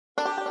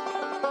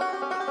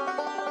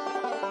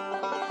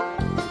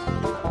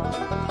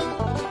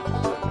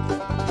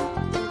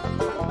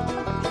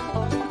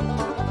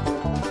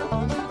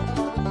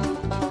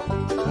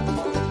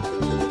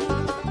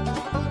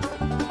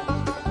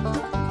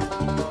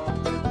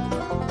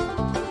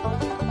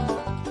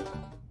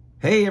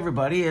Hey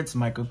everybody, it's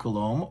Michael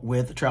Coulombe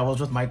with Travels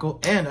with Michael,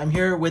 and I'm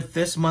here with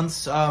this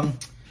month's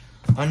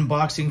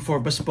unboxing for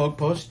Bespoke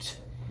post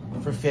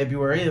for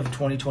February of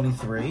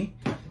 2023.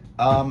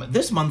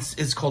 This month's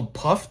is called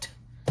Puffed.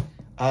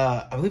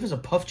 I believe it's a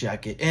puff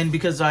jacket, and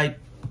because I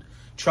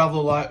travel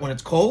a lot when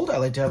it's cold, I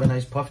like to have a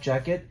nice puff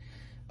jacket.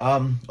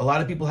 A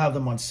lot of people have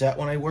them on set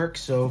when I work,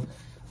 so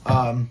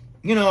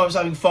you know, I was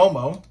having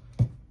FOMO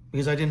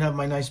because I didn't have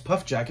my nice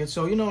puff jacket,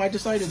 so you know, I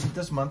decided that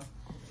this month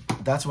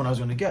that's what I was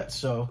going to get.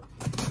 So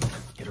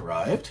it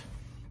arrived,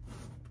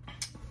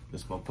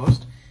 Bespoke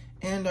post,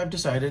 and I've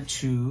decided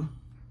to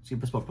see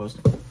Bespoke post.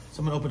 So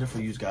I'm gonna open it for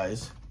you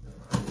guys.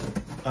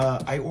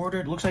 I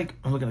ordered, looks like,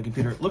 I'm looking at the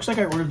computer, looks like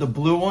I ordered the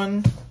blue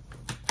one.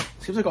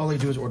 Seems like all they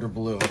do is order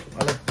blue.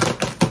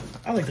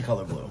 I like the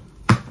color blue.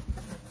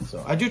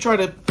 So I do try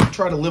to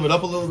live it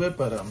up a little bit,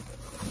 but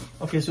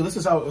okay, so this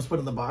is how it was put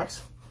in the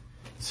box.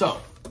 So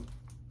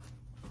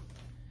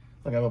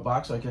I have a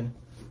box so I can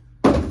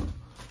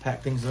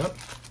pack things up.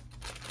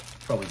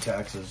 Probably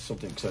taxes,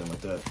 something exciting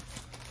like that.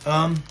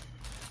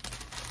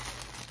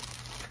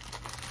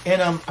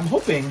 And I'm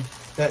hoping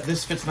that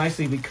this fits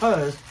nicely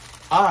because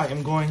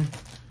I'm going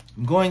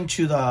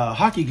to the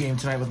hockey game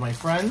tonight with my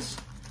friends.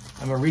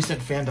 I'm a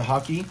recent fan to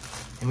hockey,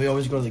 and we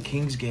always go to the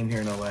Kings game here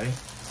in LA.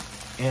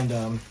 And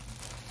I'm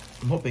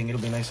hoping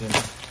it'll be nice and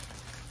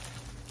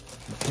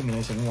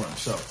warm.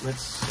 So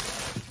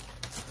let's,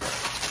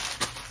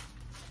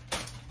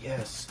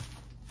 yes.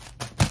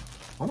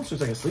 Almost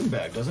looks like a sleeping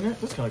bag, doesn't it?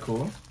 That's kind of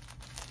cool.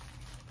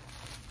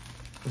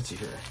 Let's see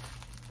here.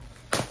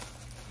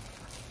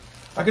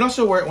 I can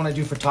also wear it when I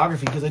do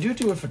photography, because I do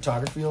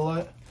photography a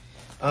lot.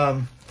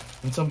 And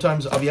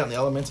sometimes I'll be out in the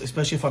elements,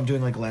 especially if I'm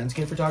doing like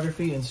landscape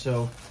photography. And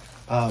so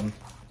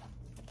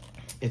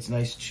it's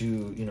nice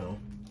to, you know,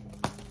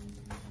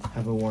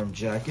 have a warm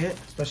jacket,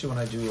 especially when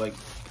I do like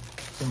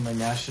some of my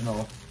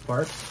national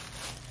parks,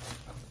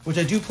 which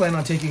I do plan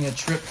on taking a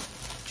trip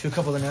to a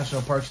couple of the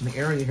national parks in the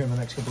area here in the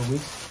next couple of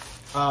weeks.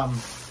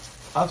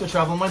 I'll have to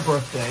travel on my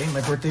birthday.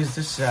 My birthday is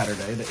this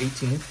Saturday, the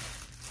 18th.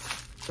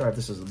 Sorry if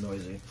this is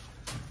noisy.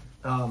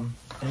 And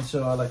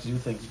so I like to do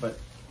things, but,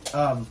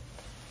 oh,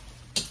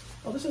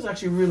 this is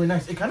actually really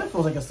nice. It kind of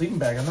feels like a sleeping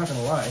bag, I'm not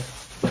gonna lie.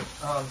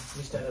 Let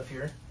me stand up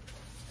here.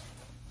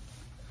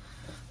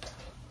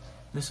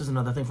 This is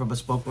another thing from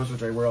Bespoke,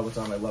 which I wear all the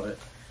time. I love it.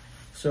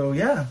 So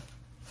yeah,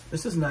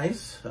 this is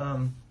nice.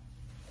 I'm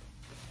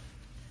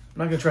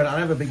not gonna try it on. I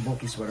have a big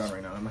bulky sweater on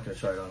right now. I'm not gonna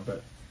try it on,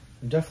 but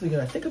I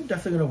think I'm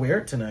definitely gonna wear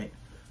it tonight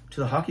to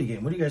the hockey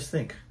game. What do you guys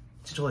think?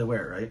 It's until I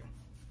wear it, right?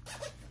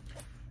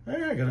 All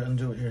right, I gotta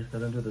undo it here.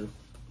 Gotta undo the,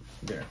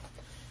 there.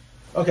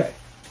 Okay,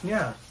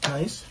 yeah,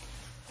 nice.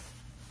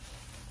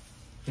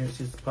 Here,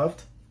 see, it's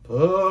puffed.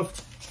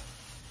 Puffed.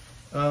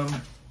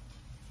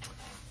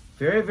 Very,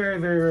 very, very,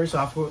 very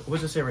soft. What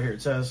does it say right here?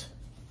 It says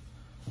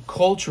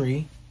cola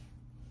tree,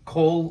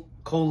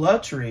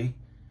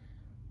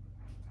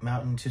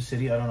 mountain to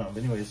city. I don't know.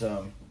 But anyways,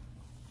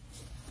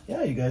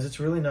 yeah, you guys,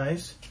 it's really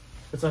nice.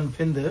 Let's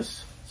unpin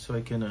this so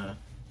I can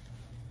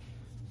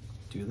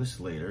do this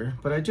later.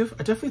 But I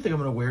definitely think I'm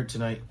gonna wear it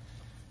tonight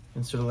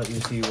and sort of let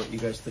you see what you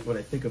guys think, what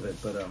I think of it.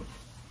 But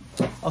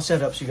I'll set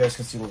it up so you guys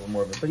can see a little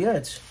more of it. But yeah,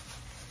 it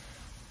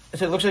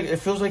looks like, it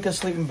feels like a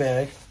sleeping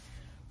bag,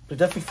 but it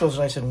definitely feels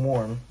nice and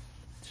warm.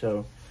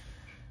 So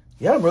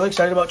yeah, I'm really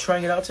excited about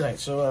trying it out tonight.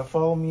 So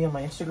follow me on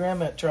my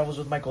Instagram at Travels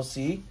with Michael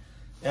C,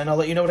 and I'll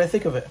let you know what I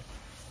think of it.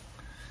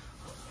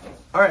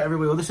 All right,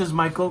 everybody. Well, this is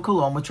Michael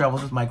Coulombe with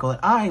Travels with Michael, and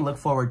I look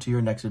forward to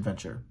your next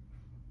adventure.